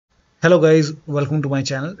Hello guys, welcome to my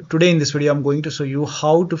channel. Today in this video I'm going to show you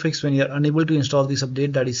how to fix when you're unable to install this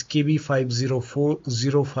update, that is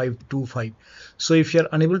KB5040525. So if you're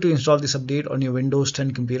unable to install this update on your Windows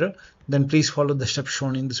 10 computer, then please follow the steps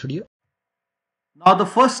shown in this video. Now the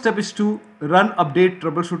first step is to run update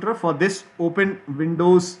troubleshooter. For this, open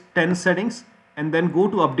Windows 10 settings and then go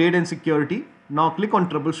to update and security. Now click on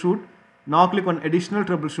troubleshoot. Now click on additional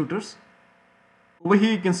troubleshooters. Over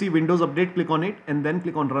here you can see Windows Update, click on it and then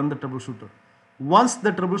click on Run the Troubleshooter. Once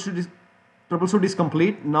the troubleshoot is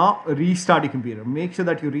complete, now restart your computer. Make sure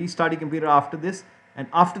that you restart your computer after this, and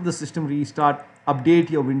after the system restart,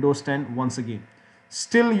 update your Windows 10 once again.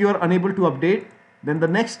 Still you are unable to update, then the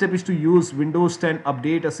next step is to use Windows 10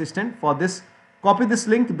 Update Assistant. For this, copy this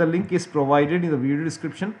link. The link is provided in the video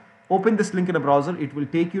description. Open this link in a browser. It will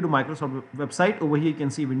take you to Microsoft website. Over here you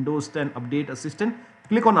can see Windows 10 Update Assistant.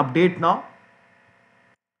 Click on Update now.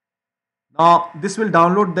 Now this will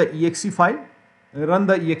download the exe file. Run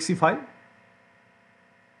the exe file.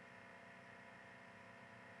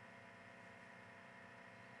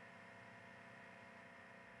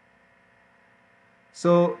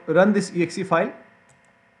 So run this exe file.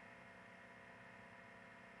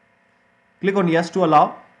 Click on yes to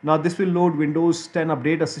allow. Now this will load Windows 10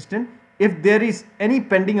 Update Assistant. If there is any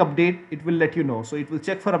pending update, it will let you know. So it will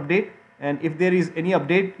check for update, and if there is any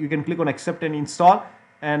update, you can click on accept and install.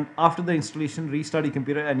 And after the installation, restart your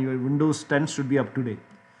computer and your Windows 10 should be up to date.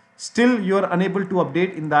 Still you are unable to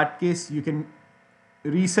update. In that case, you can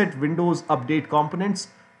reset Windows Update components.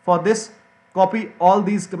 For this, copy all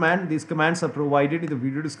these commands. These commands are provided in the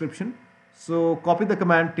video description. So copy the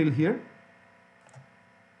command till here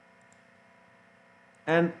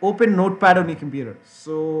and open Notepad on your computer.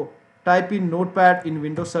 So type in Notepad in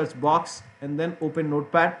Windows search box and then open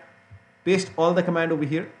Notepad. Paste all the command over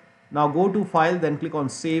here. Now go to file, then click on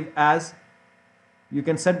save as. You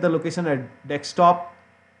can set the location at desktop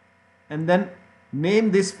and then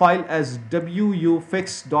name this file as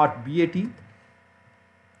Wufix.bat,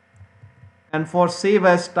 and for save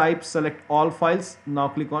as type select all files. Now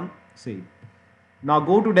click on save. Now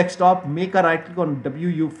go to desktop, make a right click on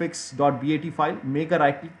Wufix.bat file, make a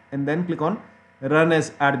right click and then click on run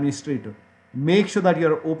as administrator. Make sure that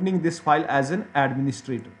you are opening this file as an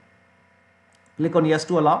administrator. Click on yes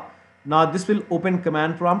to allow. Now this will open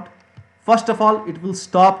command prompt. First of all, it will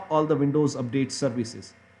stop all the Windows Update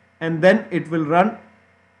services and then it will run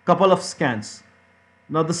couple of scans.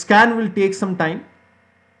 Now the scan will take some time,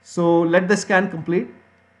 so let the scan complete.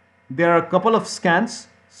 There are a couple of scans,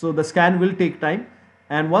 so the scan will take time,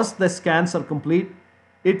 and once the scans are complete,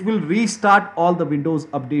 it will restart all the Windows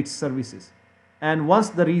Update services. And once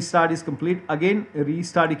the restart is complete, again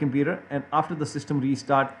restart your computer, and after the system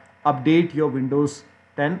restart, update your Windows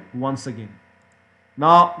 10 once again.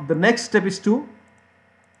 Now the next step is to,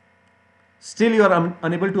 still you are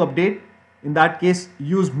unable to update. In that case,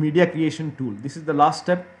 use media creation tool. This is the last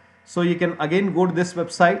step. So you can again go to this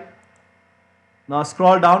website. Now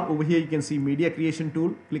scroll down. Over here you can see media creation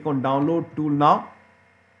tool. Click on download tool now,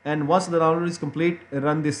 and once the download is complete,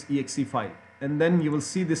 run this exe file and then you will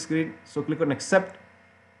see this screen. So click on accept,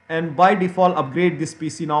 and by default upgrade this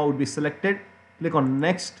PC now would be selected. Click on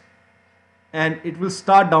next, and it will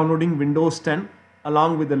start downloading Windows 10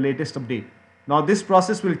 along with the latest update. Now this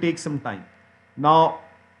process will take some time. Now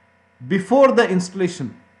before the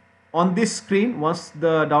installation, on this screen, once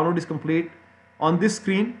the download is complete, on this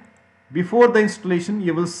screen before the installation,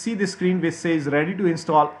 you will see the screen which says ready to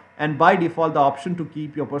install, and by default the option to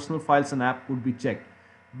keep your personal files and app would be checked.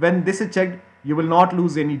 When this is checked, you will not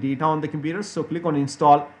lose any data on the computer. So click on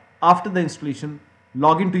install. After the installation,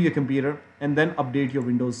 log into your computer and then update your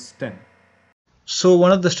Windows 10. So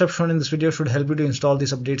one of the steps shown in this video should help you to install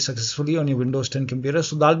this update successfully on your Windows 10 computer.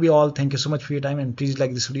 So that'll be all. Thank you so much for your time, and please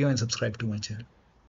like this video and subscribe to my channel.